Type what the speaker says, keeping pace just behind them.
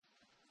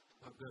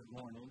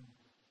Good morning.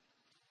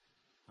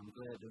 I'm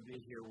glad to be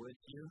here with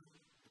you.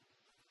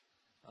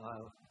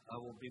 I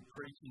will be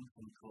preaching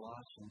from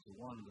Colossians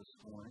 1 this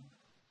morning.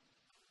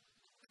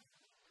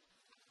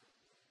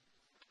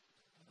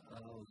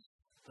 I was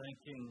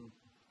thinking,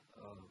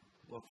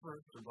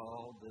 first of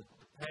all, the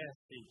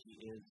passage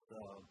is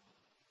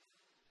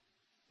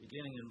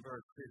beginning in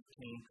verse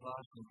 15,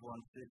 Colossians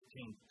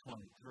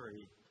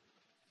 1:15-23.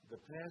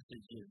 The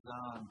passage is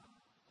on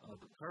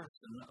the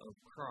person of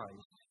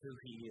Christ, who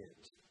he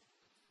is,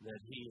 that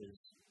he is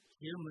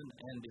human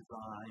and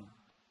divine,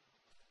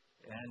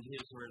 and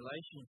his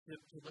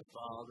relationship to the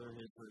Father,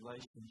 his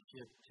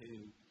relationship to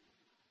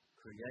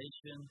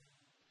creation,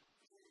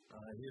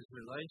 his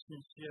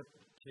relationship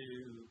to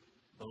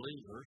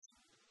believers.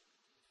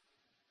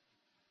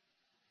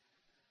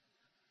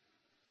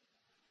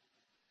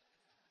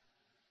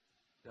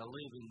 Now,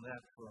 leaving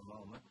that for a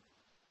moment,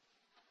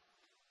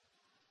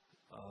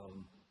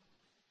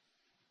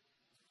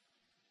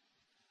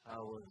 I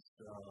was,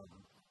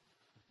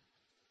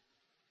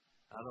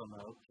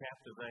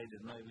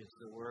 captivated, maybe it's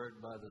the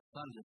word, by the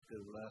Sunday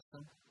school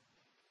lesson.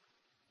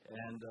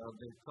 And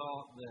they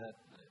thought that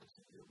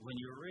when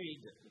you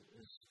read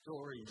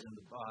stories in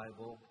the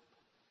Bible,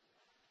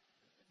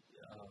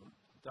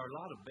 there are a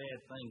lot of bad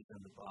things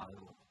in the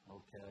Bible,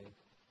 okay?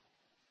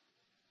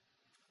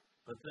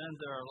 But then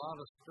there are a lot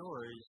of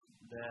stories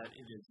that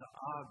it is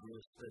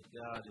obvious that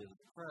God is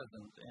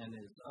present and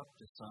is up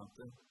to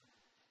something,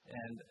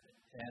 and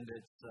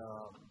it's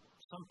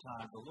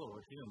sometimes a little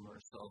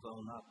humorous,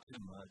 although not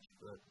too much.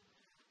 But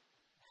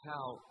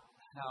how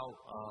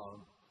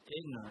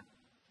ignorant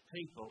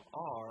people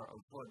are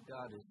of what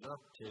God is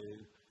up to,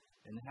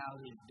 and how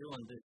He's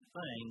doing this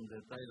thing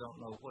that they don't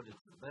know what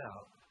it's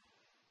about,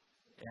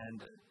 and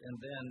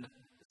then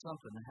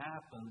something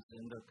happens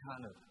and they're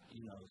kind of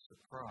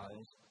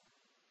surprised.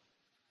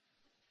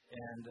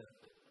 And, of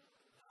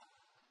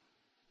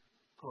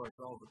course,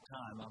 all the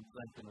time I'm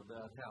thinking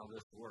about how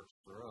this works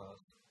for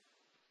us,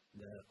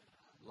 that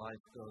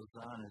life goes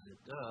on as it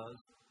does.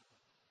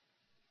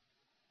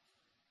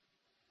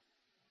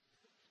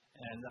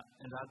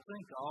 And I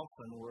think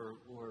often we're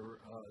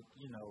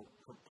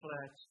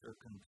perplexed or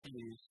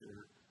confused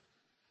or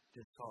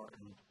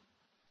disheartened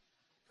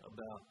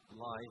about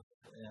life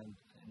and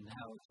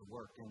how it's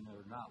working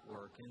or not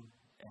working.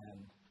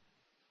 And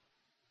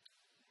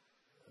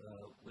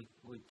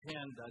we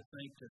tend, I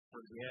think, to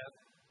forget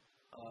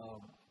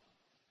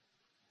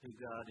who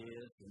God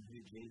is and who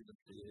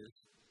Jesus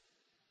is.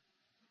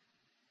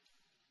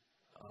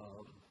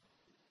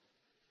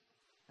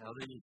 Now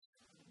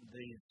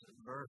these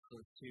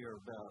verses here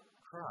about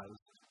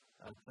Christ,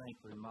 I think,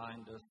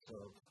 remind us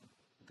of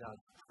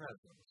God's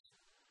presence.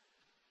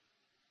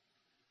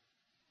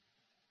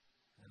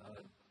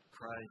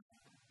 Christ,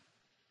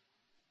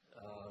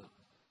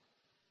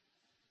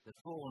 the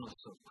fullness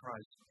of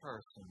Christ's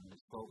person is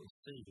what we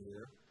see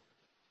here.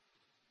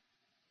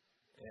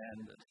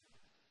 And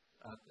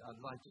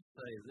I'd like to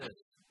say this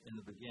in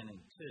the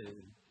beginning,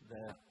 too,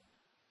 that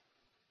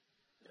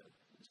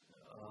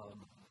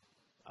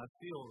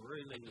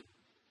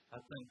I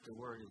think the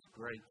word is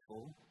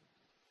grateful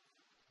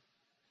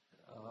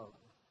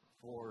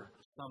for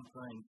some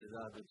things that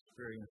I've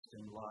experienced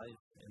in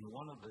life, and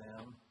one of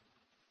them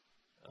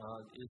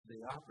is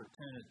the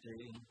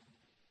opportunity.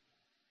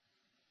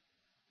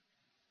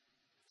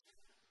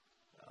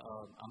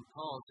 I'm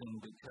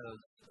pausing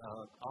because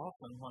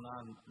often when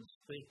I'm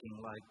speaking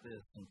like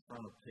this in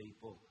front of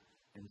people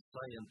and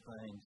saying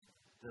things,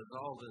 there's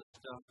all this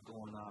stuff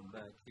going on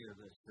back here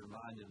that's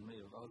reminded me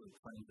of other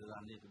things that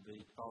I need to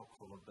be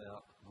thoughtful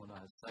about when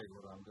I say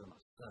what I'm going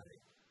to say.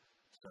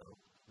 So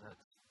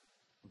that's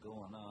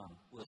going on.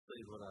 We'll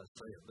see what I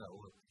say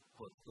about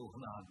what's going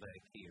on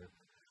back here.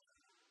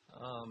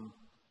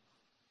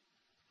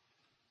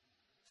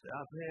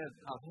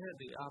 I've had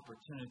the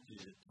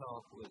opportunity to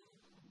talk with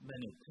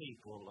many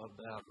people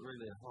about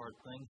really hard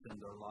things in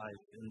their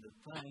life, and the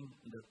thing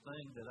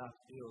that I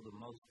feel the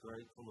most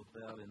grateful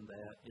about in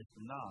that is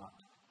not,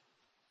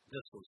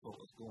 this was what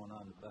was going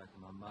on in the back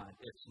of my mind,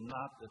 it's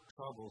not the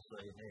troubles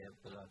they have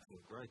that I feel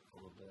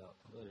grateful about,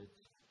 but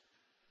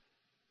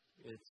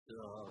it's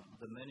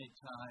the many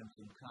times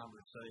in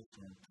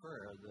conversation and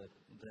prayer that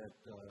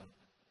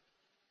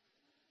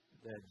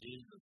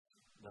Jesus,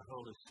 the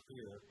Holy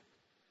Spirit,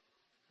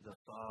 the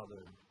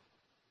Father,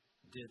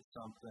 did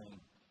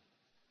something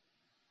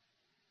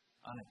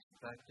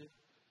unexpected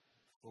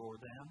for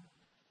them.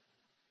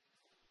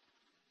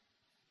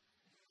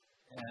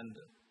 And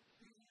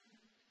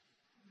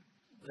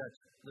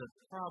that's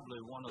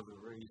probably one of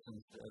the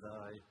reasons that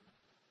I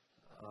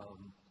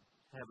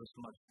have as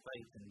much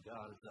faith in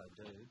God as I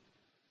do,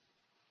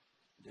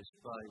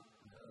 despite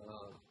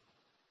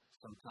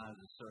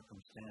sometimes the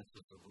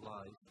circumstances of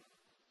life.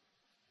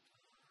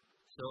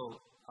 So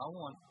I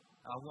want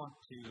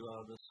to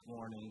this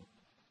morning,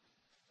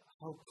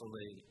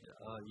 hopefully,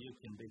 you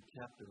can be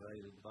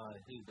captivated by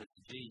who this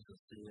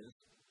Jesus is.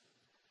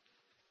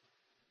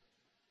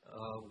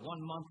 1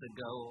 month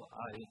ago,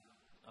 I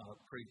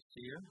preached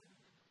here.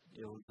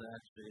 It was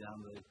actually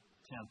on the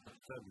 10th of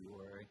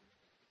February.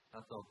 I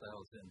thought that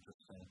was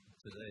interesting.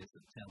 Today's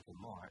the 10th of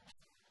March.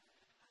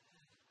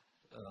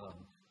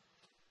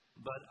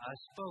 But I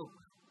spoke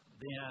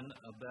then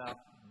about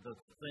the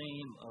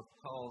theme of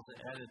Paul's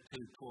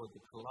attitude toward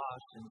the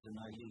Colossians, and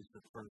I used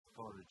the first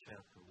part of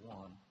chapter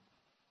 1.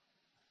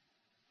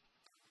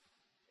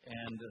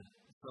 And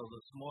so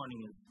this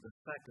morning is the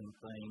second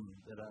theme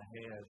that I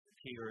have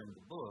here in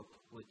the book,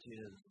 which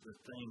is the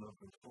theme of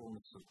the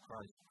fullness of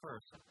Christ's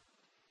person.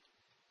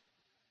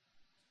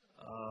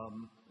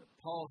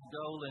 Paul's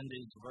goal in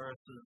these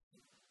verses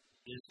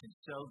is to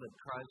show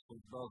that Christ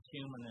was both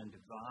human and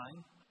divine,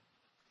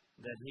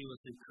 that he was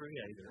the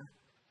creator,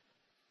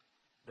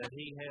 that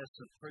he has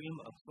supreme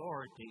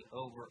authority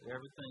over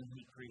everything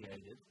he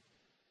created,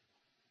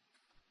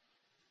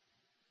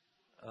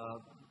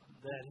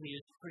 that he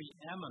is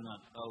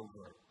preeminent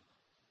over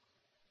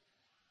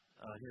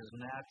his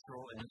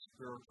natural and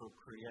spiritual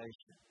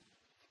creation.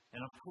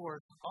 And of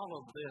course, all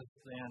of this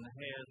then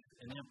has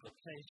an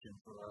implication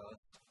for us,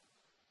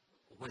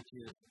 which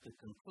is the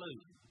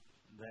conclusion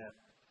that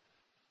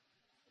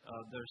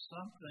there's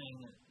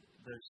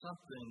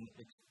something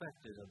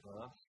expected of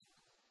us.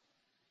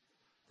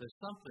 There's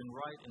something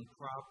right and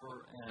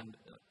proper and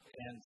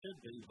should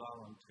be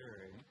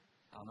voluntary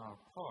on our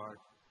part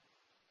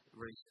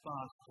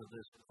response to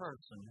this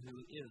person. Who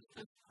is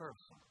this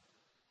person?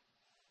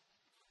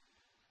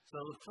 So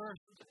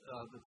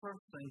the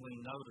first thing we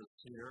notice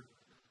here,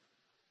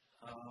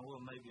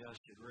 maybe I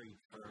should read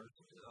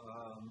first.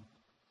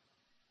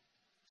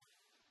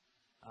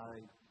 I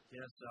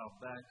guess I'll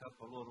back up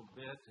a little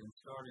bit and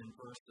start in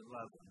verse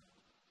 11.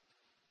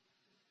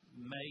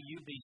 May you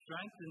be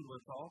strengthened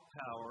with all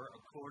power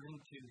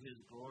according to his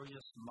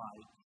glorious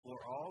might, for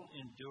all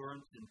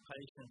endurance and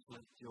patience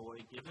with joy,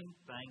 giving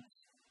thanks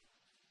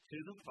to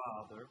the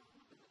Father,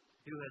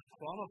 who has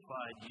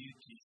qualified you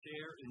to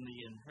share in the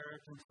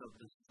inheritance of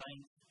the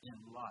saints in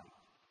light.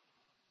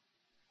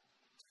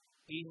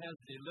 He has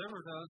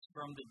delivered us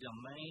from the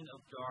domain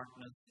of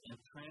darkness and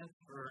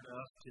transferred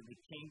us to the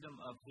kingdom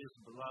of his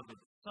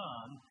beloved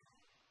Son,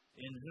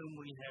 in whom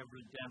we have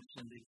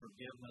redemption, the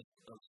forgiveness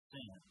of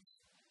sins.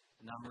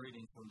 And I'm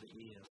reading from the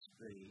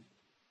ESV.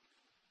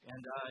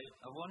 And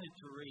I wanted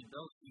to read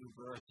those few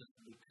verses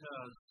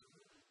because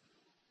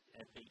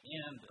at the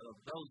end of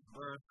those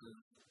verses,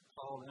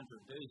 Paul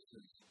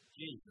introduces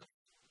Jesus.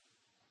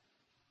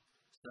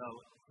 So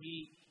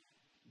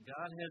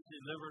God has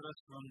delivered us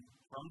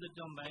from the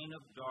domain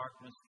of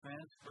darkness,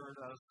 transferred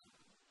us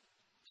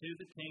to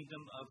the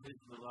kingdom of his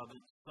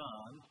beloved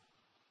Son,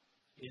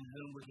 in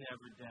whom we have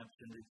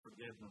redemption, the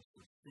forgiveness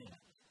of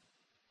sins.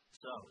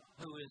 So,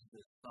 who is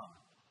this Son?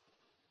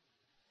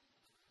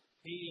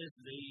 He is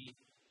the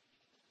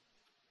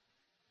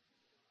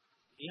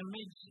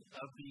image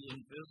of the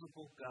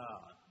invisible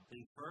God,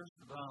 the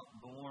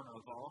firstborn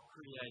of all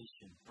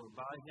creation. For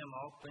by him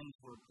all things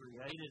were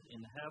created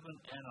in heaven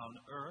and on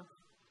earth,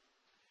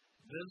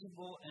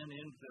 visible and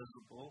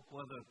invisible,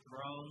 whether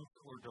thrones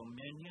or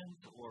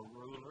dominions or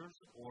rulers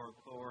or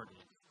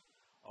authorities.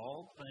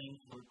 All things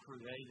were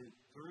created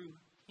through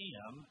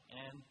him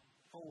and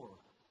for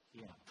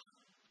him.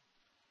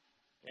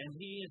 And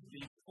he is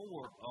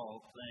before all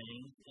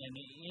things, and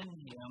in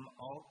him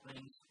all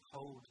things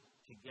hold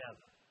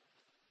together.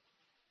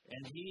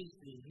 And he is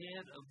the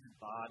head of the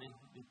body,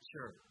 the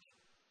church.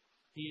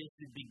 He is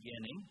the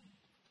beginning,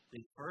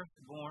 the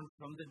firstborn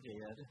from the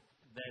dead,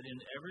 that in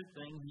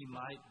everything he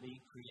might be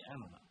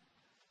preeminent.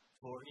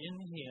 For in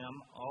him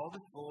all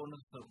the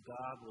fullness of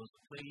God was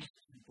pleased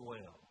to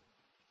dwell,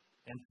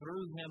 and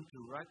through him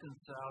to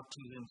reconcile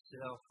to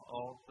himself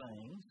all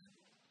things,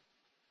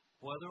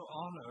 whether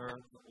on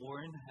earth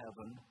or in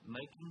heaven,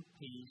 making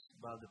peace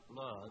by the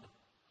blood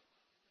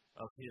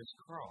of his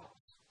cross.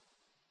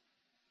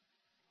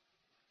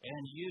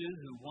 And you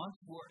who once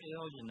were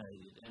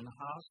alienated and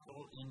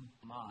hostile in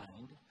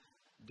mind,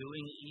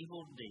 doing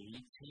evil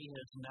deeds, he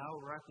has now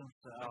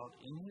reconciled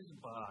in his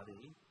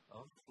body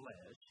of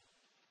flesh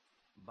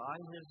by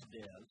his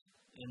death,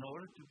 in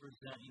order to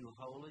present you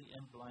holy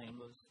and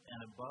blameless and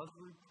above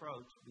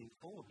reproach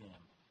before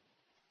him.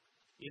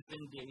 If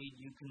indeed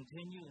you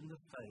continue in the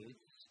faith,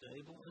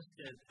 stable and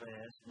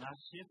steadfast, not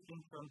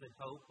shifting from the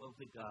hope of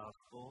the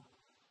gospel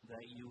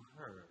that you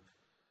heard,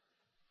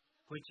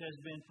 which has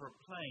been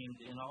proclaimed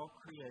in all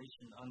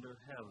creation under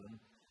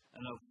heaven,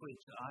 and of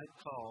which I,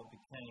 Paul,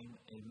 became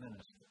a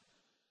minister.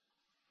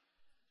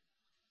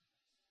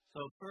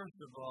 So first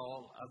of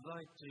all, I'd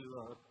like to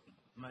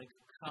make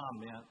a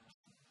comment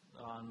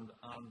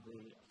on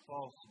the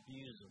false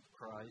views of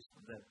Christ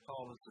that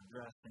Paul is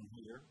addressing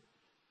here.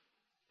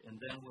 And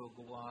then we'll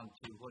go on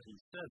to what he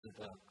says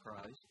about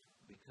Christ,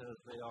 because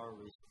they are a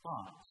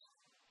response.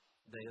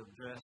 They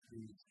address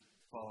these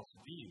false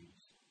views.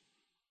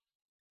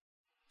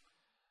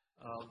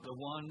 The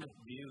one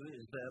view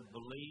is that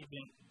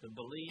the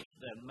belief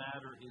that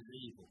matter is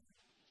evil.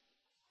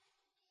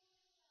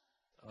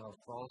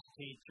 False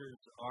teachers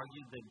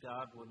argued that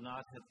God would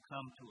not have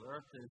come to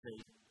earth as a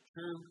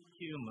true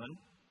human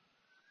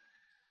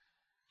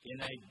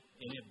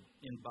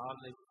in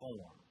bodily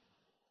form.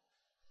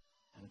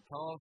 And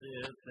Paul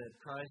says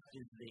that Christ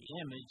is the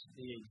image,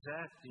 the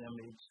exact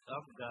image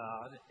of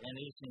God, and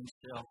is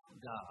himself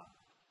God.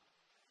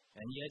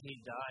 And yet he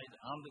died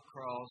on the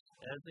cross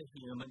as a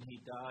human. He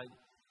died.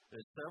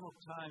 There's several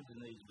times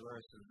in these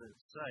verses that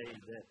say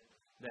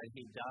that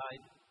he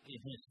died in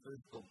his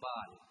physical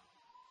body.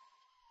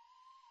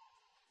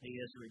 He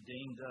has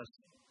redeemed us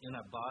in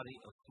a body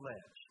of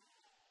flesh.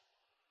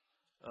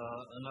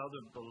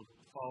 Another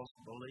false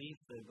belief,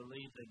 they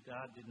believe that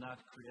God did not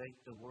create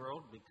the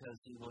world because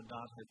he would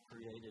not have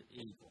created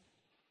evil.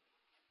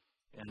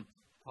 And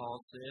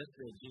Paul says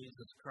that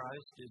Jesus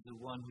Christ is the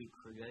one who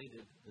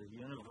created the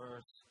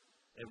universe,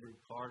 every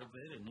part of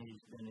it, and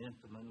he's been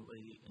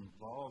intimately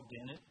involved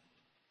in it.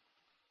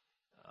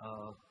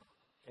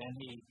 And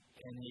he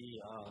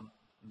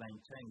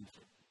maintains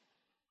it.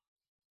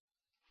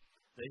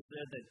 They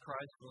said that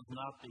Christ was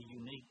not the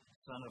unique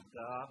Son of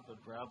God,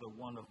 but rather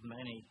one of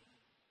many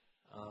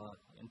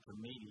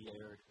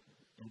intermediaries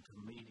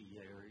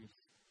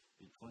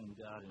between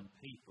God and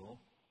people.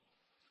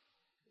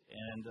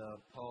 And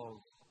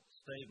Paul's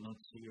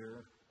statements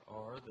here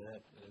are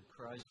that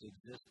Christ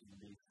existed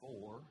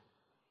before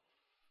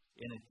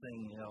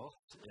anything else,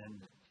 and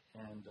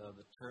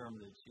the term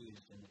that's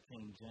used in the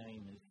King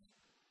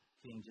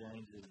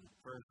James is the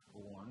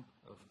firstborn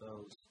of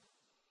those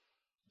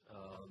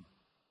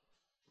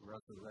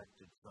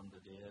resurrected from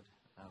the dead.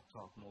 I'll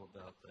talk more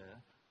about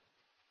that.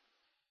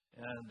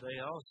 And they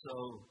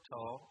also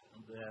taught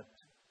that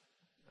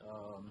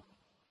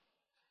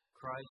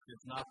Christ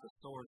is not the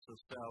source of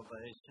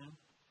salvation,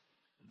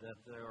 that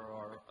there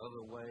are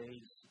other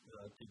ways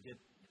to get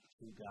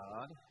to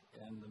God,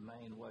 and the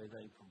main way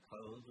they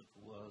proposed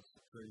was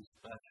through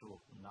special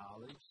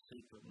knowledge,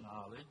 secret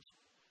knowledge.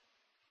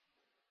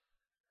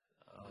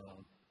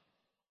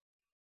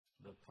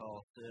 But Paul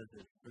says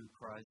it's through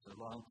Christ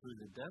alone, through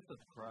the death of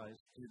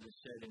Christ, through the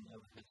shedding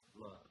of his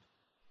blood,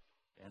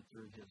 and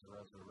through his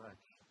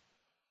resurrection.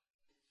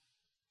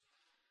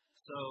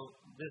 So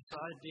this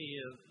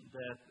idea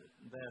that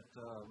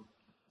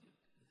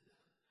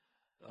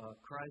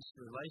Christ's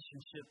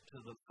relationship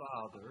to the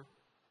Father,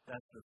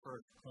 that's the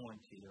first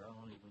point here. I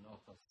don't even know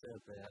if I said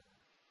that.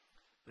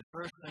 The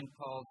first thing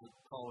Paul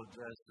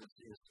addresses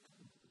is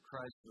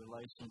Christ's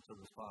relation to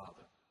the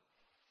Father.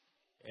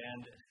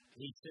 And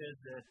he says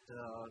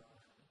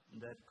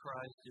that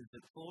Christ is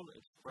the full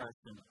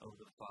expression of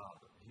the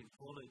Father. He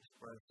fully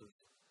expresses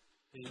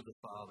who the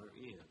Father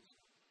is.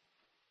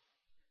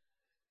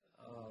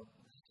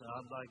 So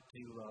I'd like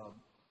to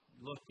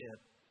look at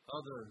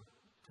other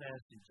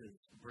passages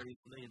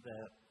briefly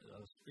that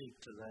speak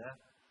to that.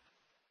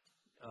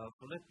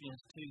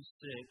 Philippians 2:6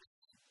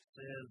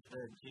 says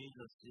that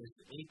Jesus is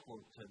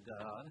equal to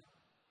God.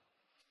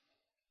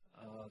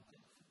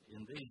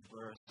 In these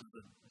verses,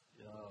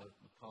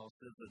 Paul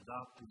says,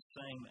 adopt the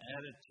same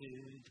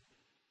attitude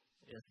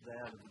as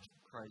that of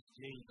Christ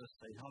Jesus,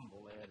 a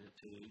humble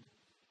attitude,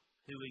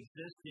 who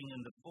existing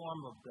in the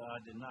form of God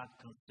did not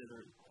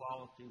consider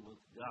equality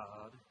with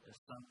God as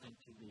something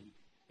to be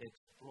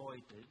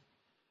exploited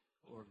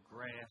or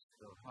grasped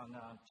or hung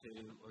on to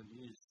or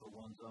used for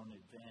one's own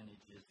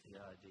advantage is the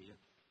idea,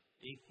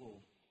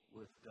 equal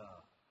with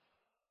God.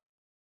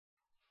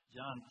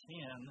 John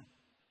 10,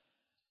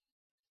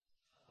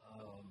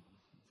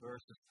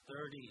 verses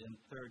 30 and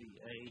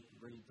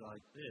 38 reads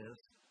like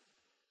this.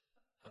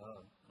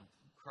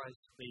 Christ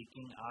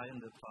speaking, I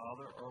and the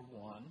Father are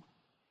one.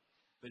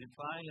 But if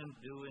I am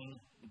doing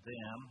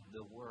them,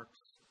 the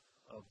works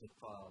of the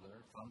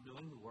Father, if I'm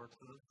doing the works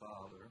of the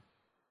Father,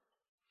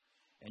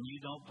 and you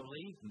don't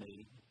believe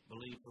me,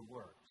 believe the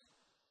works.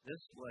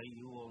 This way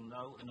you will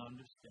know and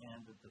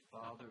understand that the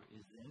Father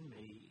is in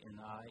me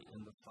and I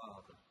in the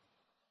Father.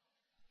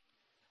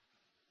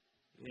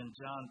 In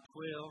John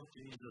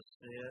 12, Jesus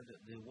said,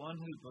 the one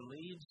who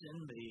believes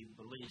in me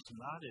believes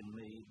not in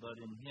me, but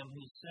in him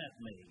who sent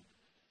me.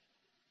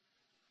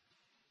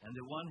 And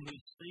the one who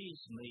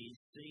sees me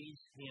sees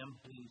him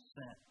who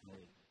sent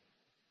me.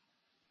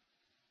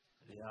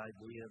 The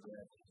idea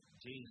that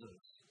Jesus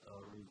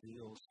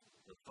reveals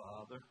the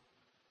Father.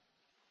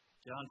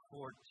 John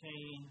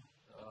 14,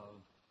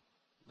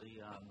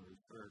 Leon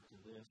referred to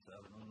this. I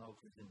don't know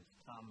if it's in his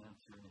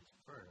comments or in his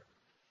prayer.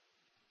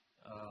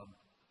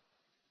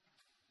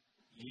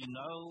 You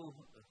know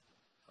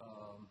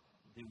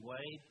the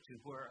way to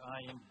where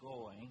I am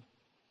going.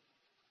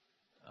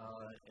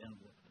 And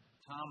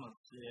Thomas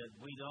said,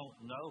 we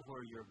don't know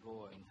where you're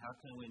going. How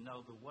can we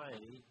know the way?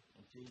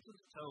 And Jesus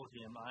told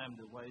him, I am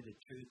the way, the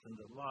truth, and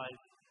the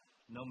life.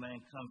 No man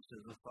comes to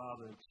the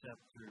Father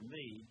except through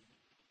me.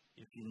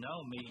 If you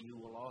know me, you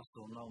will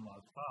also know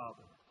my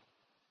Father.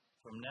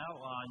 From now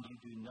on, you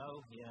do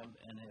know him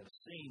and have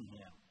seen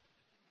him.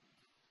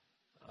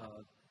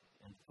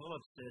 And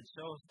Philip said,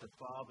 show us the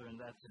Father,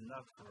 and that's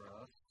enough for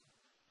us.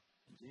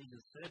 And Jesus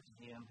said to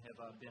him, have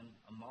I been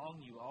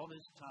among you all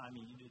this time,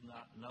 and you do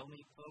not know me,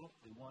 Philip?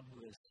 The one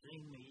who has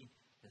seen me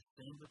has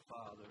seen the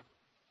Father.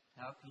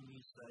 How can you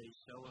say,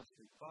 show us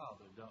the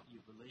Father? Don't you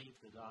believe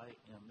that I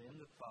am in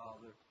the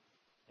Father,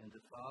 and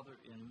the Father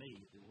in me.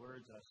 The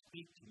words I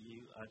speak to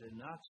you, I do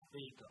not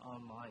speak on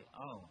my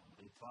own.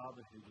 The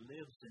Father who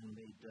lives in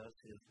me does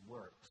his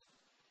works.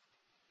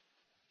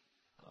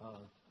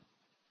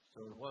 So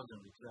it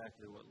wasn't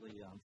exactly what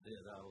Leon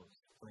said I was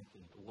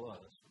thinking it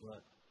was,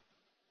 but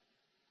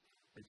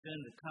it's in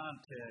the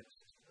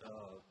context.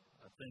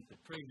 I think the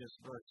previous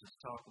verses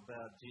talk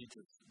about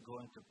Jesus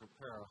going to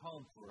prepare a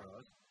home for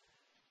us,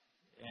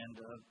 and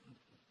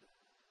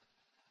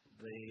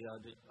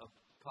the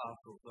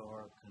apostles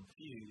are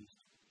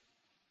confused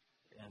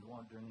and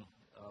wondering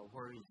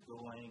where he's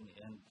going,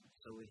 and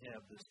so we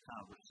have this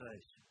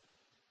conversation.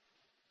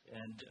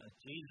 And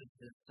Jesus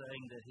is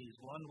saying that he's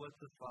one with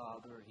the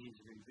Father, he's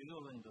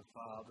revealing the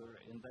Father,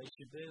 and they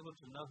should be able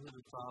to know who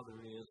the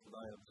Father is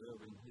by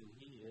observing who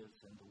he is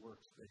and the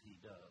works that he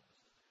does.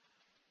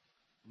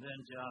 And then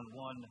John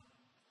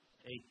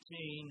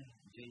 1:18,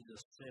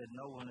 Jesus said,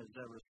 "No one has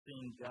ever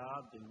seen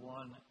God, the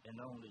one and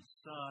only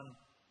Son,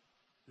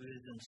 who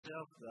is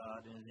himself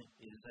God and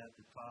is at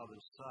the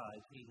Father's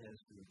side. He has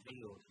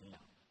revealed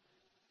him."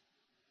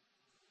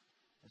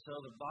 And so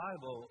the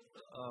Bible,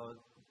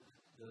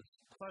 there's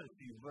quite a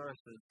few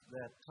verses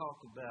that talk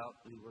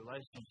about the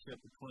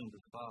relationship between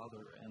the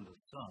Father and the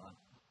Son,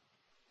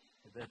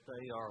 that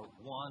they are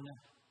one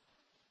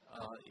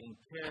in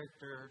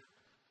character,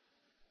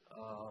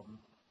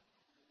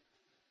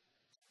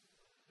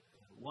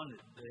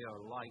 they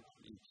are like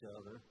each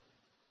other,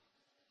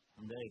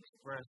 and they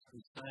express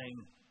the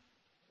same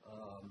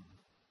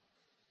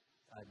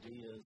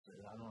ideas.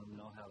 I don't even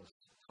know how to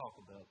talk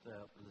about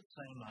that, but the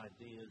same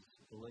ideas,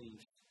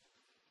 beliefs.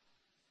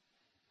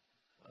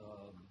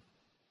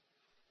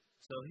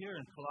 So here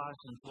in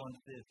Colossians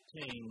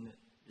 1:15,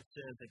 it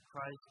says that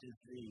Christ is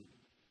the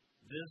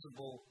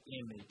visible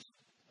image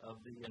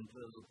of the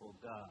invisible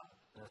God.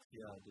 That's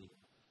the idea.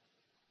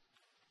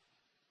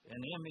 An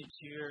image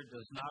here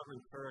does not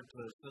refer to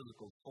a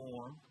physical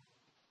form.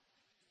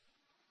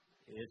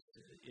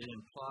 It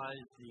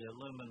implies the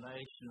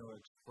illumination or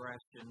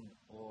expression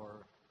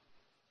or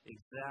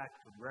exact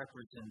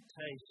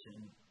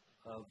representation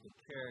of the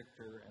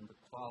character and the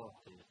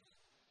qualities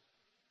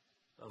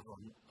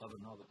of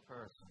another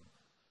person,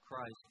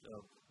 Christ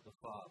of the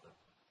Father.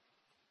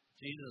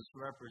 Jesus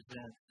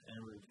represents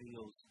and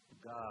reveals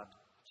God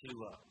to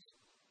us.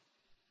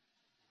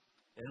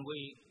 And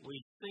we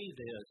see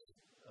this.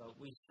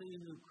 We see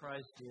who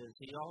Christ is.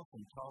 He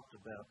often talked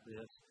about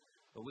this,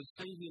 but we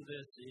see who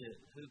this is,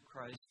 who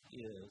Christ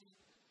is.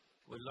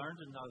 We learn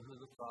to know who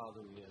the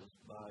Father is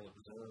by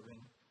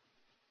observing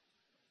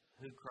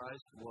who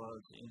Christ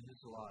was in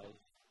his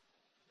life,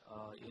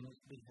 in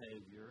his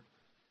behavior,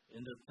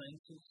 in the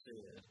things he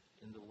said,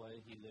 in the way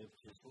he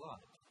lived his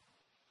life.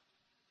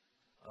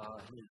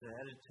 His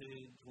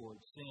attitude toward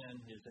sin,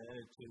 his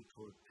attitude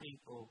toward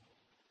people,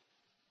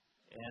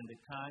 and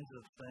the kinds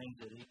of things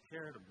that he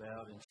cared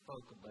about and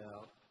spoke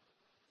about,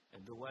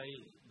 and the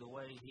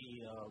way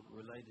he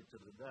related to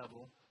the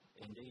devil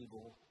and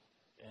evil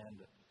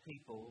and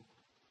people.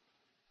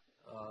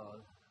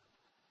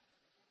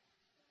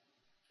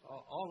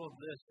 All of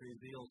this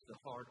reveals the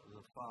heart of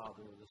the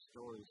Father, the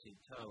stories he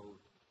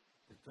told,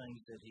 the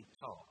things that he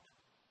taught.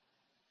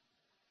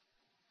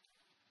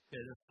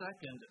 Okay, the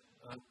second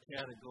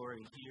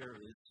category here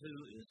is who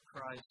is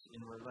Christ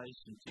in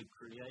relation to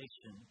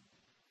creation,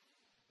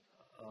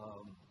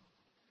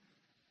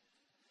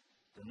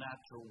 the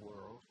natural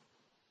world.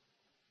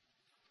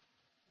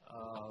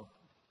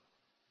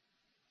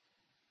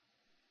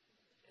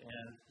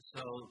 And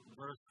so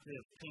verse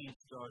 15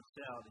 starts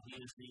out, he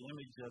is the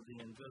image of the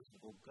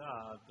invisible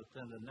God, but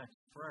then the next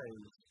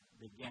phrase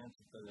begins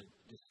with a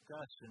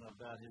discussion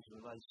about his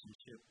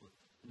relationship with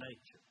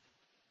nature,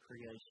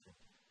 creation.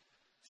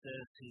 It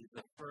says he's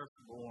the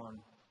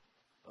firstborn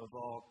of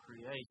all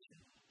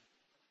creation.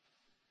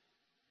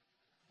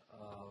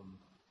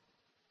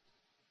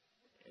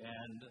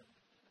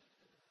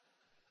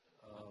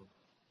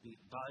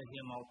 By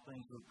him all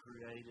things were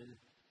created.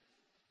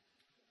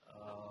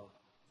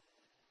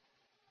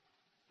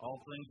 All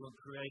things were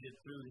created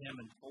through him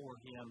and for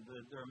him.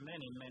 There are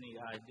many, many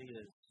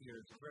ideas here.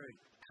 It's very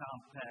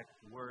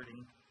compact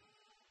wording.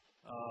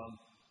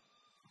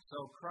 So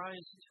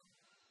Christ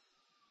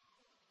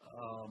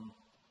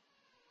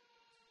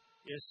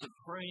is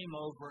supreme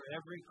over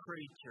every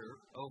creature,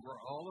 over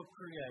all of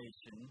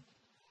creation,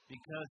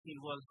 because he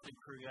was the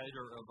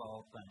creator of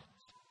all things.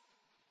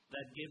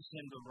 That gives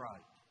him the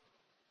right.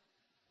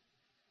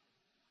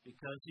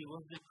 Because he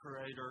was the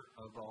creator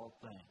of all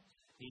things.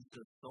 He's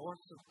the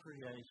source of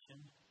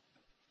creation.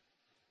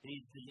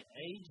 He's the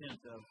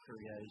agent of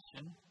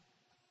creation.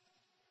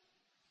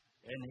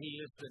 And he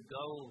is the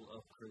goal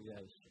of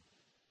creation.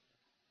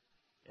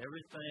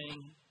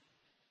 Everything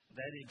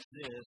that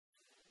exists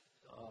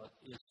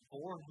is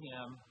for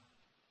him,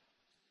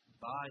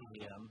 by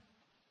him,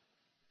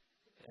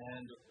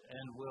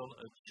 and will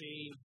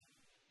achieve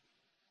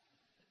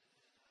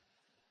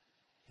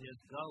his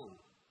goal.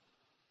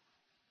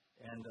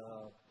 And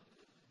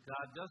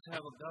God does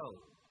have a goal.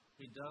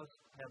 He does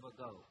have a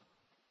goal.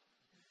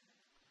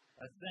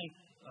 I think,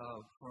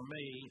 for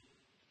me,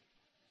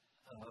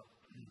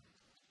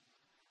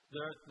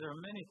 there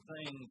are many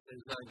things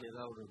as I get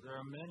older. There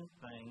are many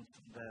things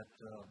that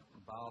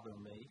bother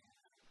me.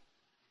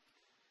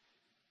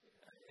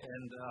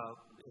 And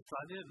if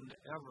I didn't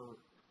ever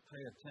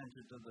pay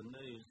attention to the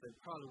news, they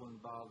probably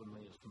wouldn't bother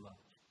me as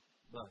much.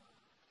 But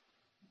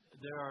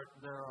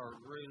there are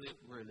really,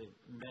 really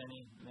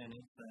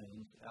many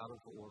things out of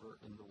order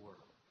in the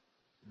world.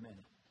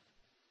 Many.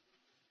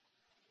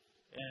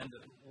 And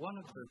one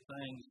of the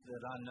things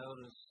that I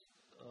notice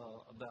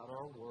about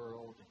our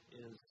world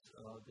is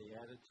the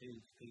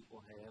attitudes people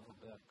have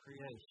about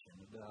creation,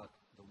 about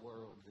the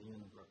world, the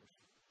universe.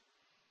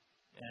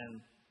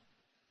 And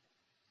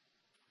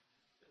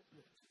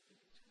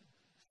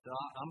so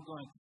I'm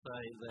going to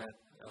say that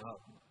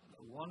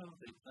one of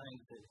the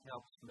things that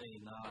helps me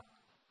not,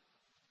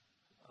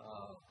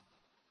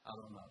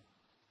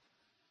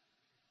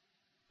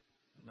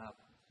 not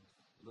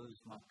lose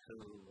my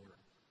cool or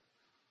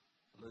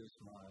lose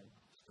my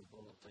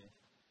stability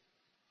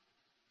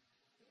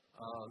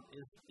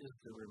is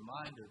the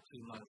reminder to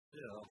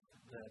myself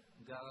that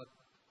God,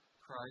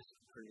 Christ,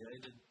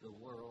 created the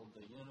world,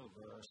 the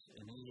universe,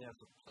 and He has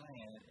a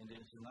plan, and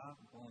it's not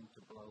going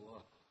to blow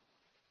up.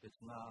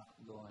 It's not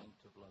going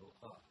to blow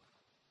up.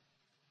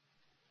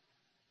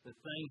 The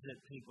things that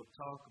people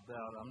talk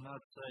about, I'm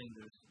not saying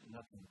there's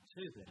nothing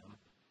to them,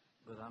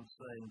 but I'm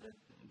saying that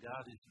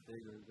God is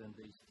bigger than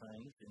these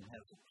things and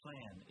has a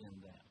plan in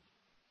them.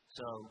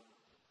 So,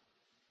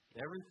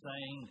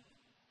 everything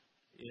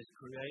is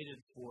created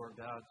for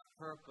God's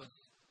purpose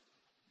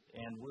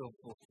and will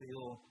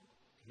fulfill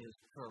His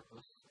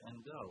purpose and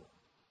goal.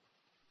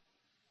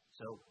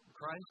 So,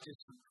 Christ is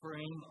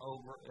supreme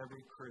over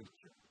every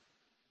creature,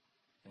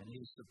 and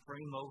He's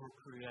supreme over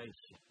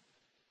creation,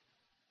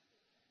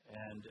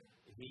 and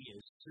He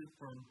is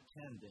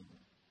superintending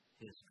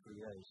His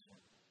creation.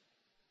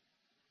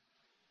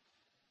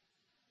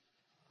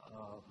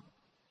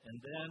 And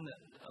then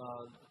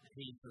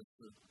He's the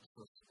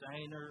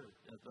sustainer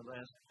at the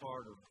last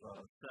part of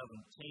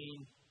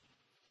 17.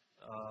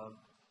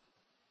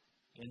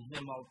 In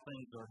Him all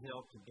things are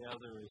held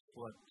together is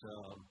what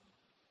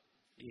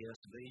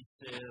ESV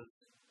says.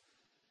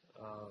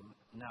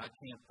 Now I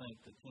can't think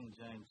the King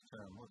James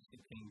term. What's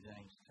the King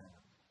James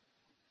term?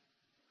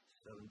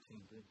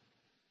 17.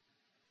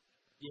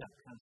 Yeah,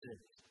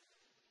 consist.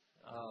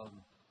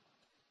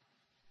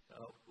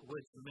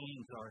 Which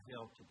means are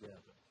held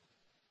together.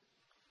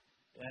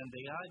 And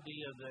the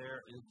idea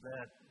there is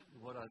that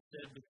what I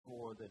said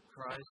before, that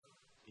Christ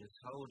is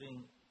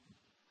holding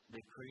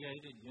the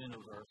created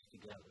universe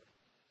together.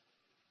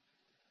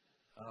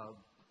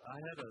 I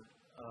had a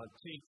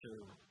teacher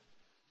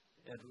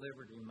at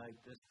Liberty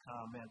make this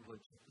comment,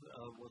 which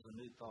was a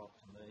new thought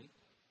to me.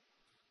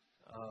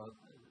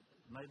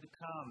 Made the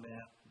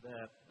comment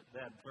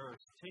that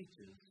verse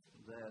teaches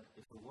that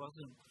if it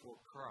wasn't for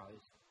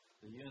Christ,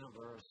 the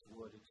universe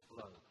would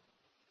explode.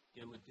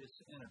 It would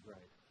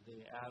disintegrate.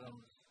 The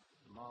atoms,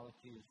 the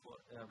molecules,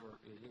 whatever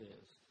it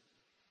is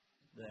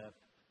that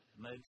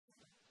makes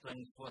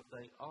things what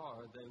they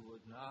are, they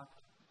would not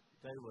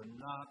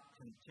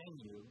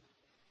continue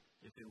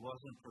if it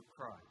wasn't for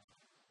Christ.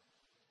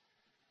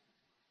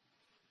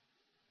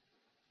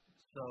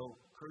 So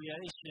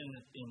creation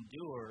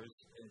endures,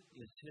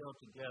 is held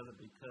together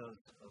because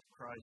of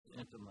Christ's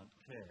intimate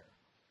care.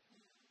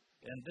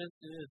 And this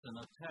is an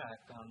attack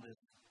on this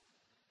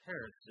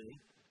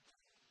heresy.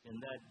 In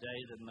that day,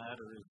 the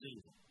matter is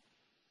evil.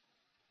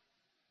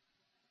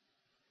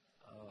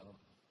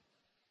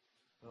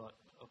 But,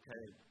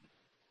 okay,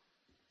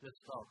 this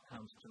thought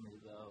comes to me,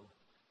 though.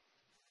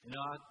 You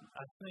know, I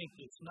think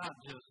it's not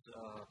just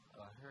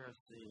a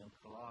heresy in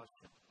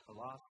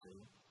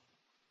Colossae.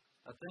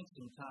 I think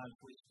sometimes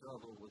we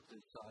struggle with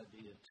this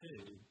idea,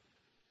 too,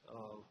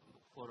 of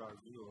what our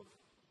view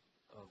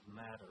of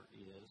matter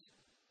is,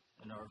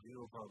 and our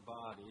view of our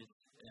bodies,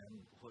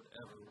 and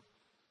whatever.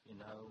 You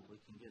know, we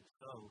can get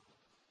so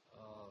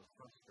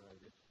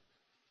frustrated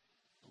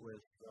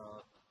with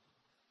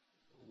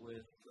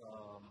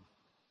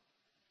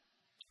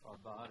our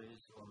bodies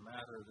or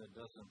matter that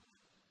doesn't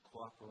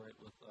cooperate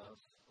with us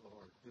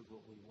or do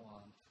what we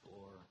want,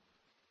 or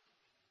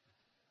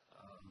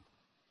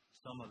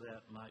some of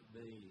that might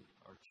be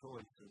our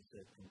choices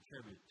that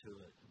contribute to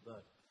it.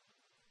 But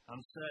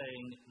I'm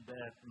saying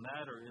that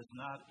matter is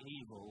not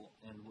evil,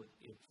 and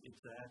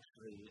it's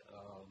actually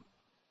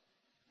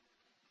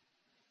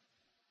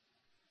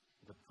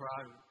the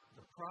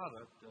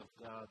product of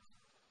God's,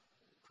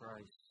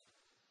 Christ's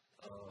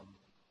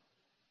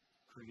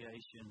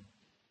creation,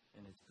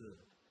 and it's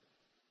good.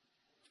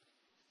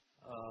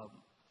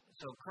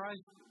 So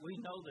Christ, we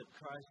know that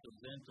Christ was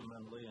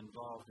intimately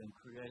involved in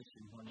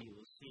creation when He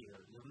was here.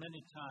 There were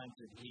many times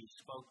that He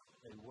spoke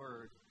a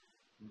word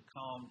and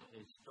calmed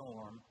a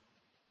storm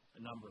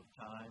a number of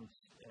times,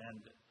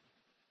 and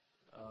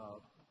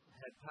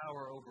had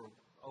power over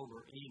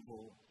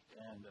evil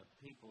and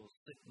people's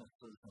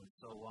sicknesses and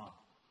so on.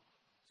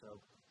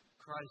 So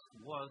Christ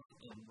was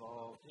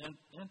involved,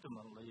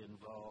 intimately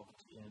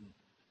involved in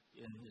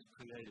His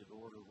created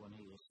order when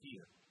He was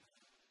here.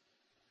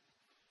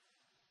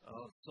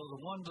 So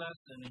the one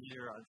lesson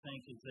here, I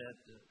think, is that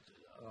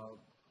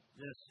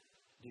this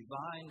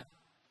divine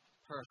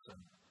person,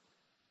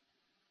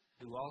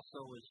 who also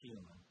was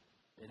human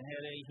and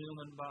had a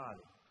human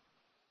body,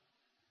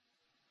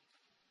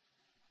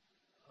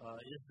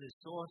 is the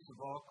source of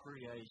all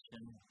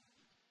creation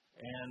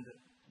and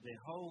the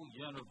whole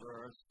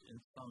universe in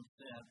some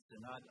sense,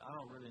 and I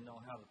don't really know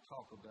how to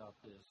talk about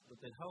this,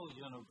 but the whole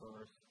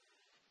universe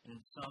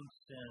in some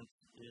sense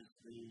is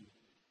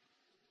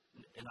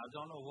and I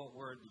don't know what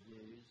word to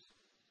use.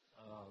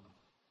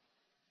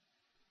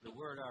 The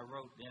word I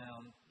wrote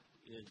down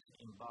is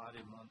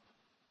embodiment,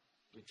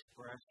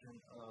 expression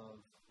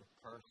of the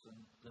person.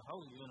 The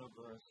whole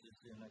universe is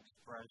an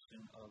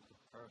expression of the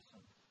person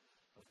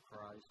of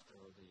Christ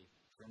or the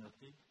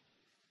Trinity.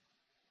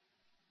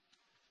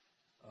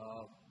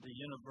 The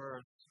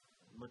universe,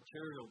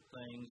 material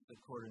things,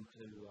 according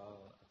to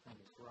I think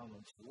it's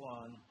Romans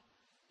 1,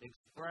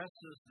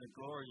 expresses the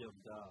glory of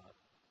God.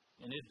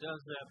 And it does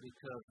that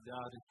because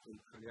God is the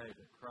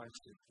creator.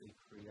 Christ is the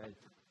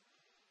creator.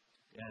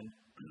 And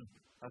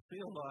I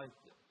feel like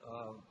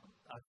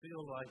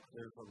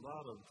there's a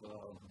lot of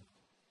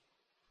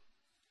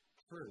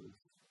truth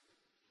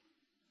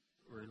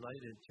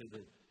related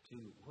to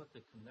what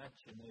the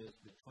connection is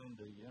between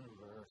the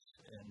universe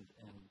and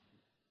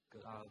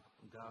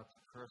God's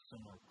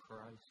person of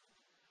Christ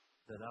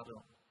that I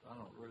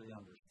don't really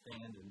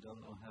understand and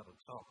don't know how to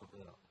talk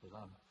about, but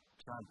I'm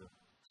trying to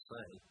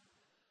say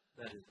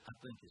that I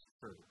think is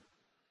true.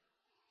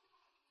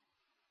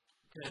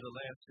 Okay, the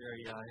last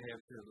area I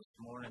have here this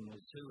morning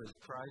is who is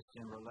Christ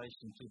in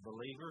relation to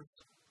believers.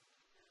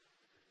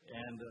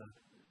 And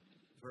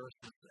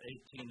verses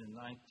 18 and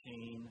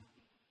 19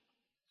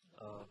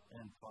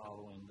 and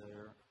following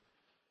there,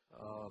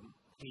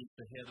 he's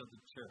the head of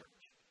the church.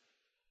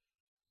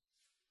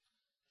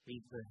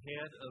 He's the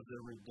head of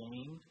the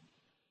redeemed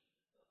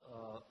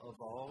of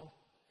all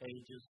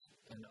ages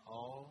and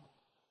all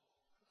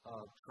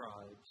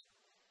tribes,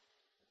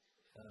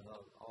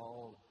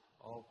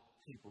 all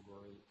people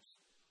groups.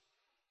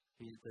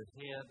 He's the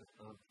head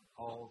of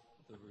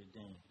all the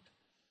redeemed.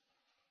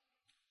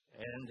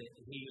 And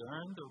he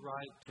earned the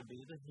right to be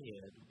the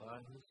head by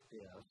his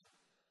death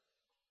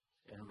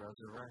and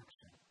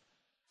resurrection.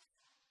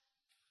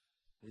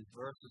 These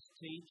verses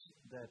teach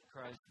that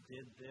Christ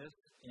did this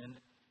in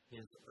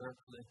his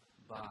earthly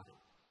body.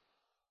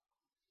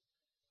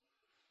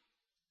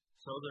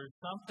 So there's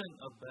something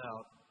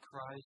about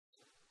Christ's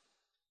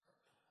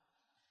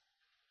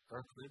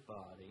earthly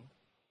body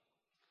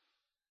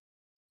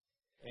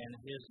and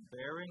his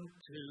bearing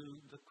to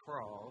the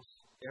cross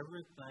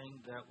everything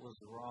that was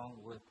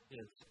wrong with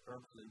his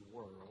earthly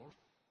world,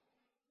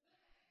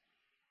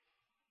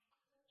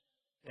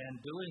 and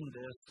doing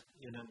this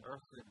in an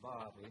earthly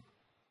body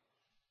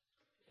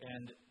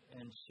and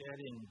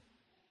shedding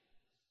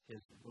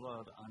his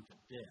blood unto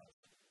death.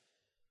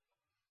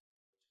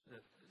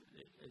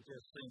 It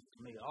just seems to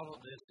me all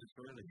of this is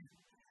really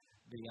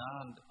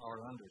beyond our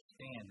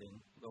understanding,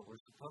 but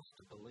we're supposed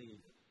to believe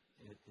it.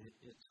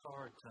 It's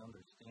hard to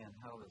understand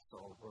how this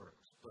all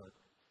works, but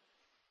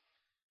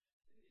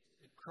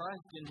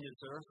Christ in his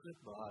earthly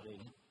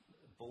body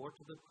bore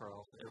to the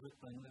cross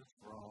everything that's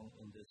wrong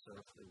in this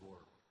earthly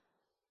world,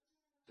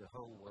 the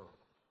whole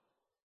world.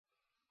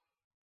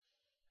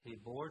 He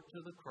bore to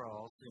the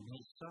cross and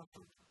he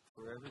suffered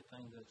for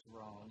everything that's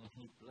wrong, and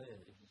he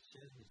bled, he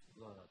shed his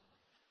blood.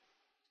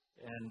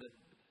 And it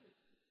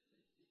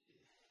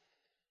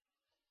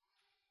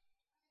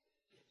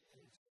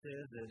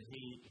says that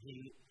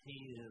he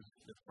is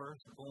the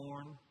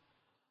firstborn.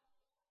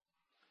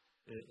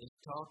 It's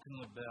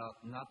talking about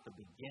not the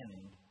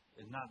beginning,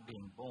 it's not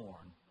being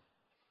born.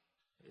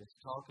 It's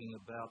talking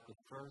about the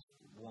first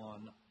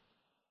one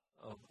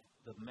of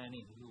the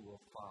many who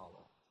will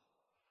follow.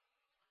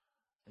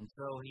 And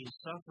so he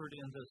suffered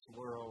in this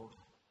world,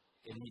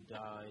 and he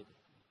died,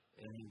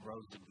 and he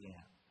rose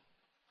again.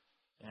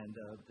 And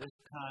this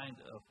kind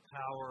of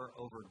power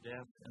over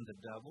death and the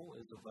devil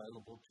is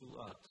available to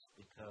us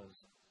because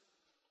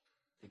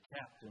the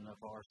captain of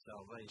our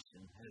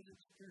salvation has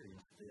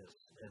experienced this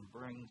and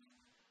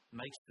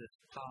makes this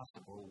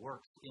possible,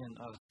 works in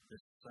us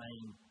this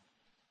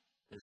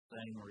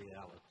same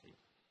reality.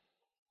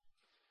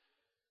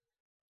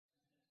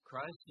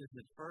 Christ is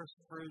the first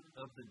fruit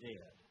of the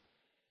dead,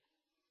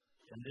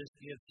 and this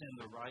gives him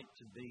the right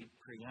to be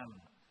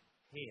preeminent,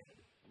 head,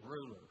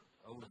 ruler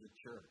over the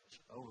church,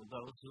 over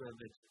those who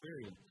have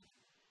experienced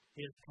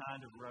his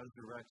kind of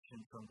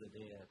resurrection from the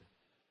dead,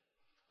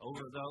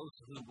 over those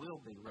who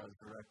will be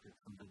resurrected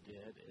from the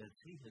dead as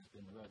he has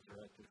been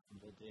resurrected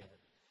from the dead.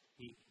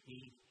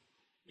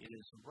 It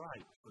is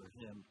right for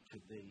him to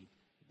be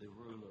the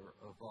ruler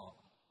of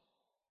all,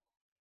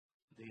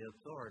 the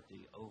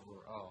authority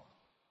over all,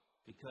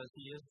 because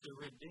he is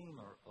the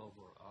Redeemer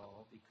over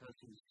all, because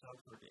he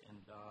suffered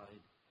and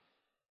died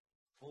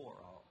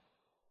for all.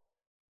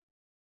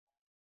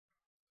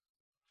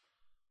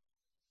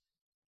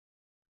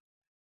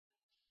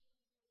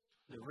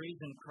 The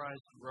reason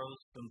Christ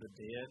rose from the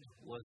dead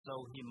was so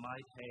he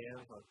might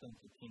have, I think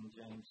the King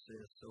James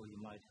says, so he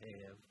might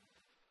have,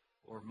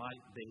 or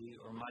might be,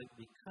 or might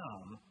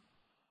become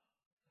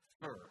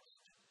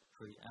first,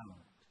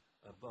 preeminent,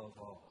 above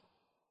all.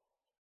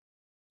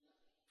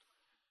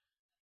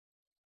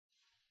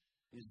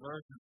 These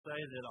verses say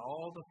that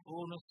all the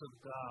fullness of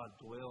God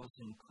dwells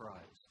in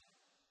Christ.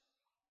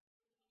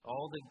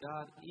 All that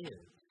God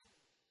is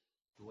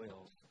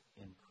dwells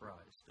in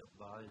Christ,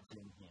 abides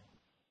in him.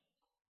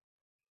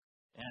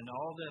 And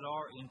all that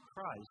are in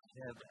Christ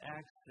have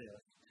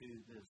access to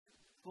this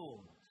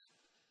fullness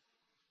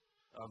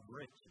of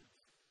riches,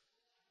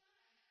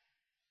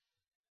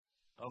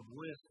 of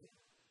wisdom,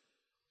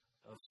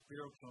 of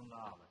spiritual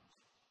knowledge,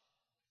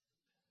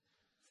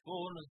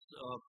 fullness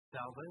of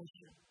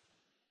salvation.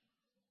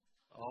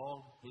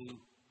 All who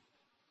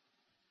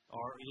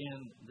are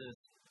in this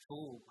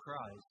full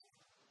Christ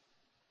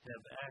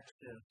have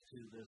access to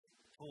this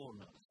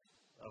fullness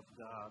of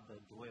God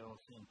that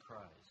dwells in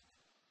Christ.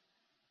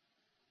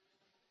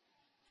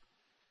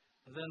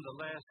 And then the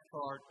last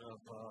part of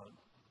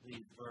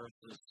these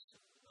verses,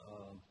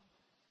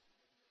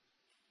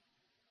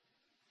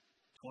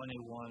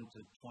 21 to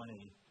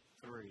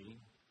 23,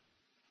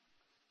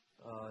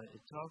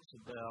 it talks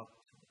about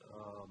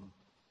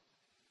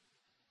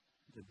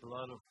the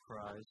blood of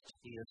Christ.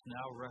 He has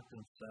now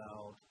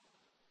reconciled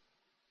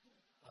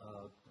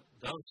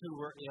those who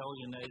were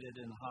alienated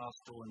and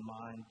hostile in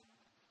mind,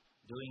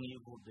 doing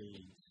evil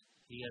deeds.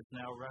 He has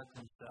now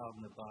reconciled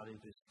in the body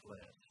of his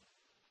flesh,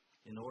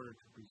 in order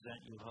to present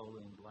you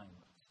holy and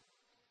blameless.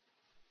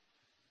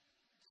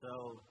 So,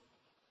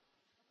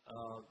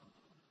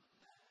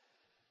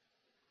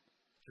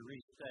 to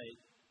restate,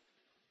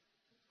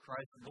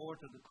 Christ bore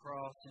to the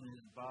cross in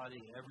his body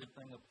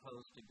everything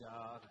opposed to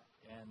God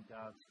and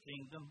God's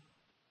kingdom.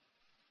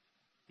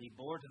 He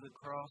bore to the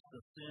cross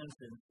the sins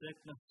and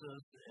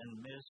sicknesses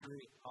and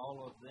misery,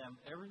 all of them,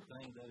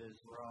 everything that is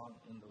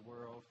wrong in the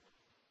world,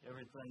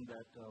 everything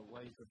that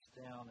weighs us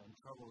down and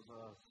troubles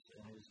us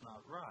and is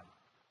not right.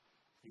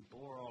 He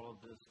bore all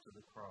of this to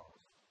the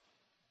cross.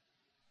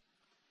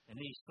 And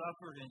he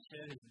suffered and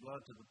shed his blood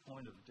to the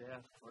point of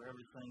death for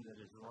everything that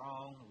is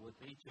wrong with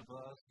each of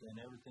us and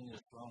everything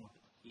that's wrong with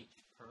each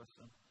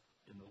person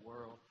in the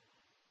world.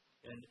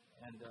 And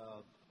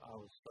I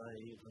would say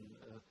even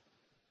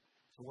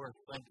it's worth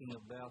thinking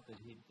about that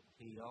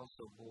he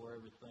also bore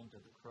everything to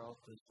the cross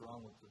that's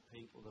wrong with the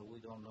people that we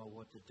don't know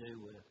what to do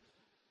with.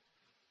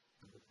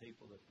 The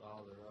people that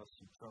bother us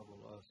and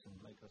trouble us and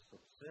make us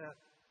upset.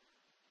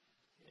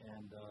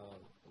 And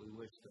we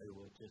wish they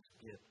would just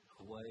get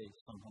away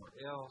somewhere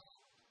else.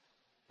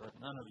 But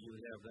none of you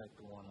have that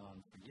going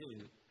on for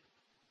you.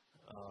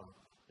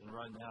 And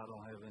right now I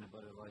don't have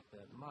anybody like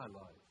that in my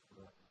life.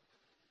 But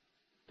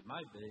it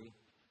might be,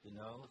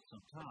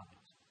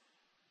 sometimes.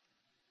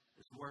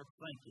 It's worth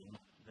thinking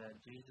that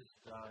Jesus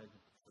died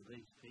for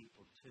these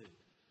people too.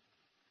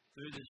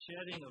 Through the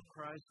shedding of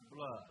Christ's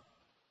blood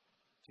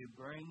to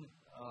bring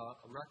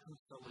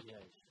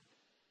reconciliation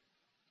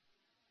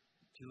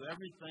to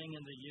everything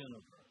in the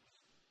universe.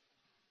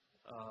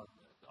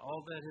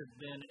 All that has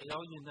been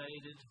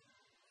alienated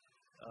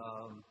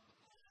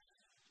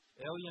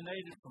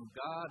from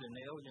God and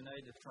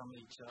alienated from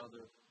each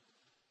other.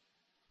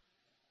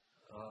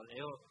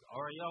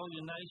 Our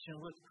alienation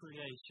with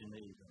creation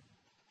even.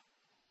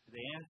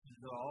 The answer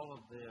to all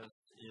of this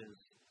is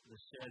the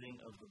shedding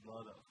of the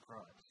blood of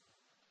Christ.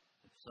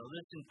 So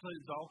this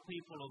includes all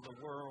people of the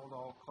world,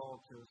 all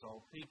cultures,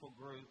 all people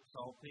groups,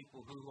 all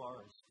people who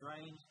are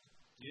estranged,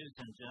 Jews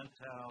and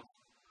Gentiles.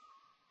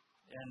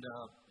 And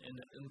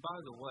by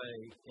the way,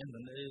 in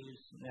the news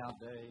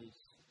nowadays,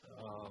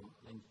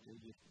 and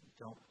you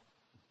don't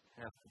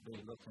have to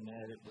be looking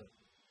at it, but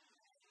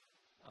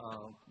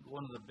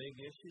one of the big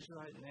issues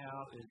right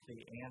now is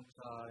the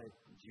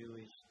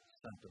anti-Jewish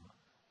sentiment.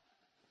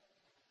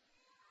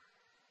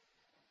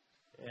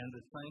 And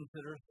the things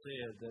that are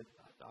said, that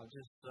I'll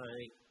just say,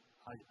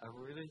 I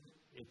really,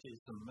 it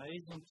is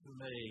amazing to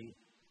me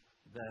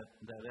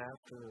that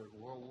after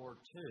World War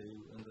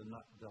II and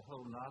the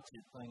whole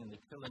Nazi thing and the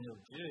killing of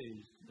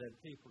Jews, that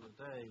people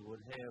today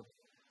would have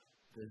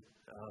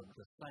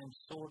the same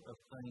sort of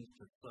things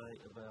to say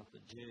about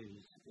the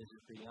Jews is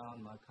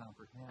beyond my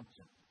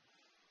comprehension.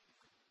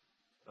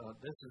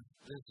 This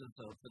is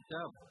of the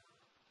devil.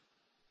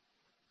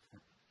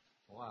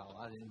 Wow,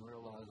 I didn't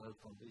realize I was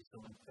going to be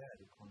so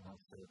emphatic when I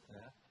said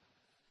that.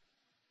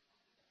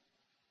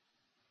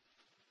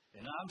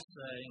 And I'm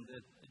saying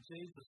that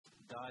Jesus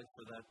died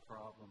for that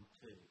problem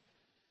too.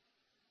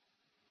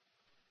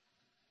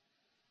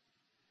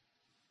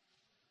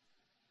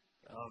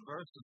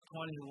 Verses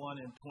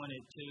 21 and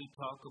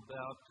 22 talk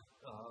about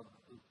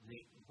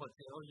what's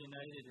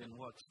alienated and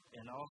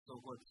also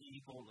what's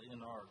evil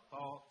in our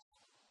thoughts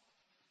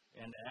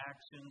and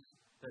actions,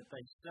 that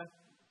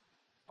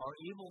our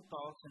evil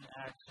thoughts and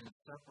actions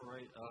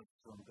separate us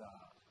from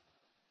God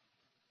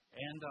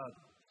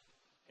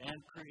and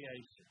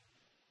creation.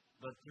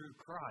 But through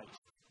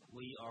Christ,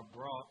 we are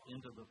brought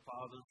into the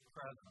Father's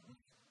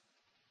presence,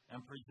 and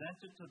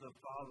presented to the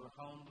Father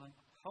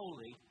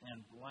holy and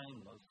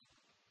blameless,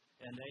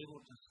 and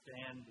able to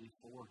stand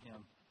before Him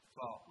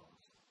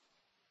faultless.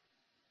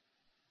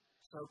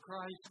 So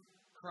Christ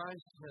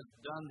has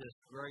done this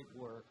great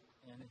work,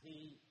 and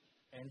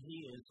He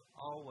is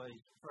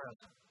always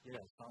present.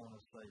 Yes, I want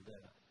to say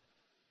that.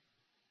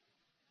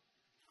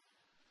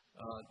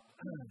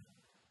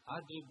 I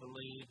do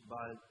believe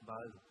by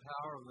the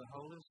power of the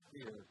Holy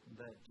Spirit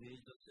that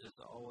Jesus is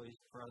always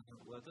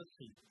present with us.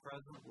 He's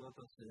present with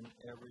us in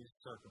every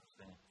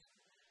circumstance.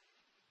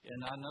 And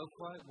I know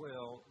quite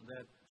well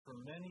that for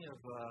many of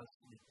us,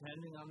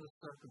 depending on the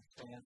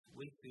circumstance,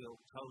 we feel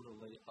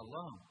totally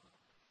alone.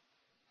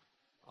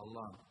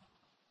 Alone.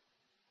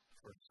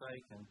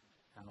 Forsaken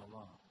and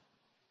alone.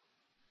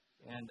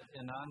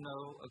 And I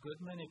know a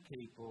good many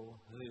people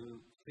who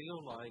feel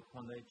like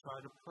when they try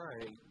to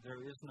pray,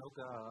 there is no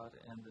God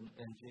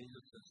and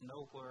Jesus is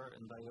nowhere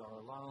and they are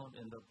alone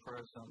and their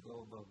prayers don't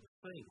go above the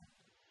sea.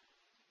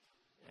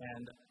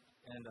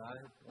 And I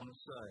want to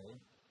say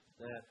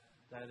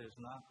that is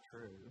not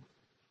true,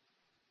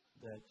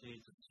 that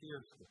Jesus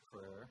hears the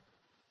prayer,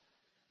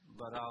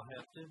 but I'll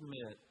have to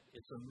admit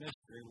it's a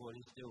mystery what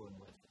He's doing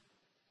with it.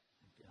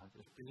 I'll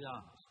just be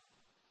honest.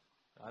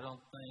 I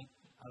don't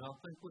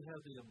think we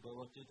have the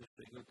ability to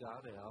figure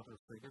God out or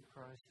figure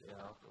Christ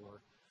out or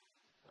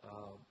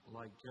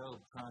like Job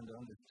trying to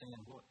understand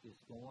what is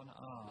going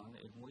on.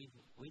 And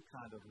we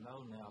kind of know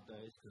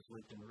nowadays because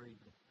we can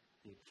read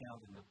the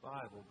account in the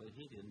Bible, but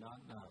he did not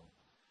know.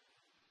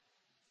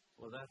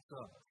 Well, that's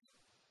us.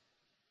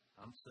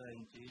 I'm saying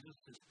Jesus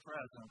is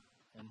present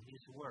and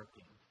He's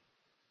working.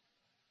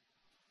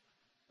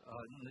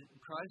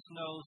 Christ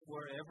knows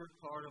where every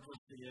part of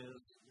us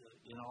is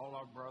in all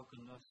our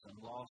brokenness and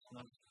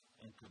lostness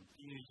and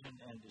confusion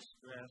and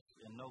distress,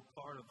 and no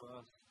part of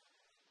us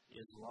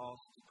is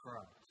lost to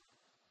Christ.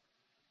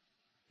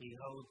 He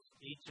holds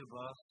each of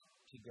us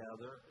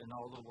together in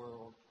all the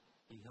world.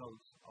 He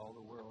holds all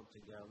the world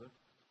together,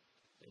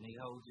 and He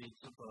holds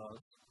each of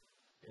us,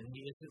 and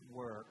He is at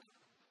work,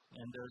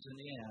 and there's an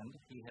end.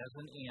 He has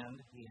an end.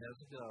 He has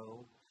a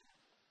goal.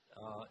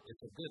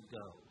 It's a good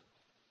goal.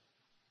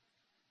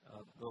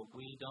 But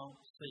we don't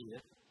see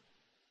it.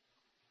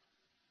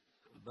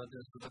 But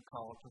this is a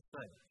call to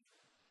faith.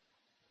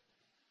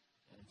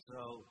 And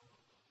so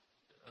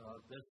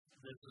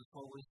this is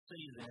what we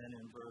see then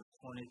in verse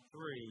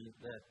 23,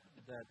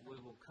 that we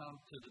will come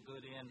to the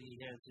good end He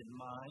has in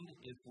mind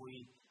if we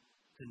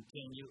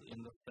continue in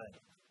the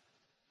faith.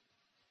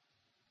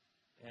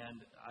 And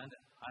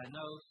I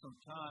know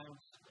sometimes,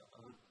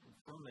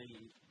 for me,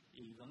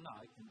 even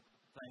I can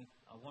think,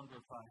 I wonder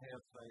if I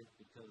have faith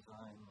because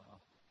I'm,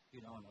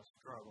 in a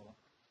struggle,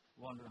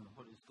 wondering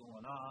what is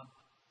going on.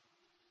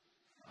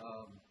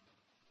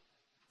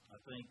 I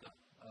think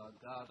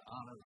God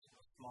honors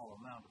a small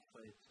amount of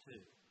faith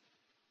too.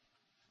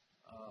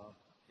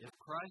 If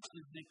Christ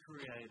is the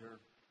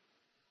Creator,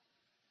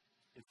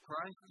 if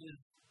Christ is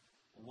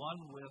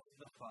one with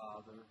the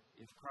Father,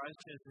 if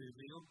Christ has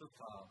revealed the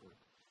Father,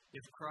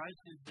 if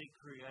Christ is the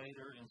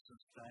Creator and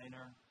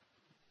Sustainer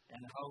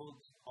and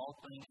holds all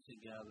things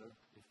together,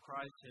 if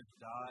Christ has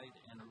died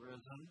and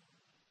arisen,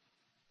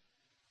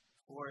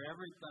 for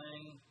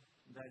everything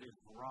that is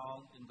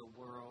wrong in the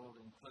world,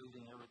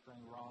 including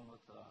everything wrong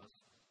with us,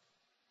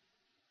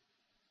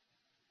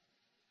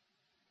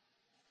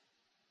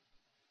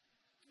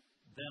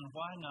 then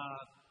why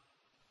not?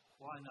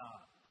 Why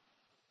not?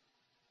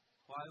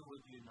 Why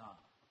would you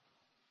not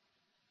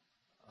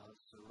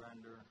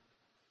surrender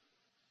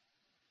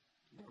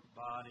your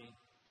body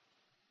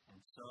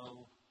and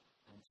soul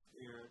and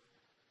spirit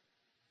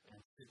and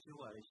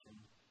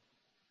situation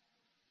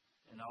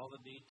and all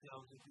the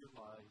details of your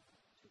life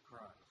to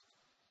Christ?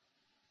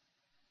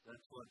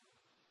 That's what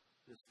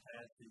this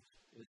passage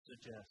is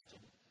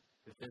suggesting.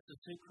 If this is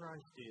who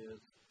Christ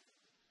is,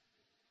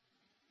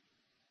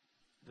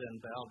 then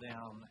bow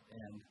down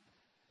and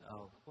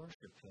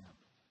worship Him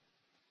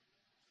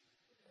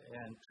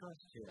and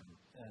trust Him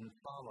and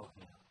follow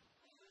Him.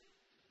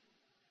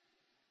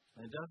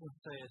 And it doesn't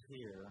say it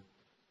here,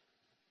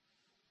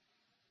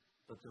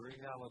 but the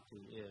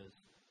reality is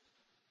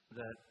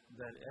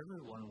that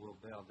everyone will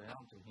bow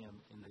down to Him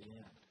in the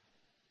end.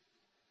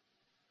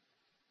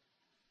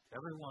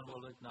 Everyone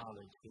will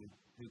acknowledge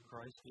who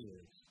Christ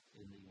is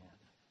in the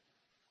end.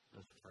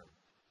 Let's pray.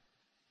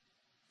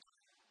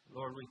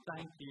 Lord, we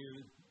thank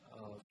You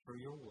for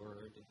Your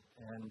word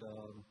and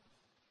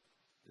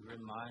the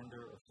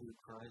reminder of who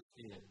Christ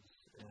is.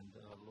 And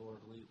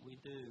Lord, we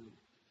do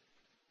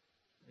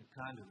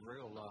kind of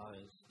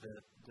realize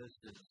that this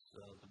is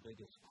the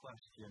biggest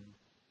question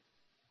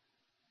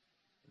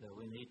that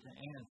we need to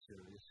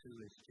answer is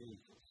who is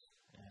Jesus.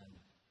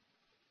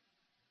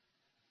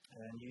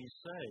 And you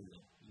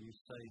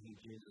say who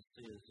Jesus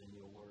is in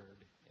Your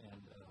word.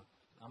 And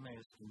I'm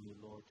asking You,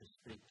 Lord, to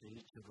speak to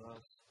each of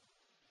us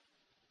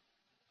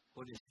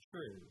what is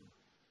true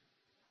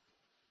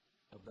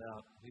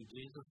about who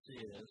Jesus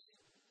is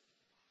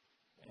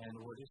and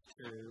what is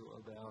true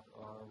about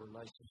our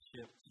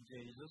relationship to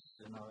Jesus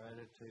and our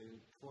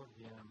attitude toward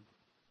Him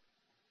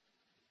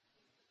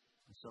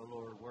So,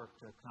 Lord, work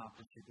to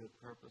accomplish your good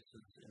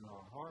purposes in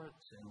our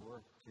hearts and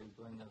work to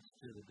bring us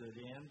to the good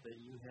end that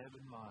you have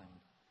in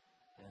mind.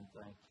 And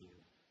thank you.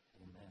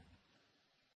 Amen.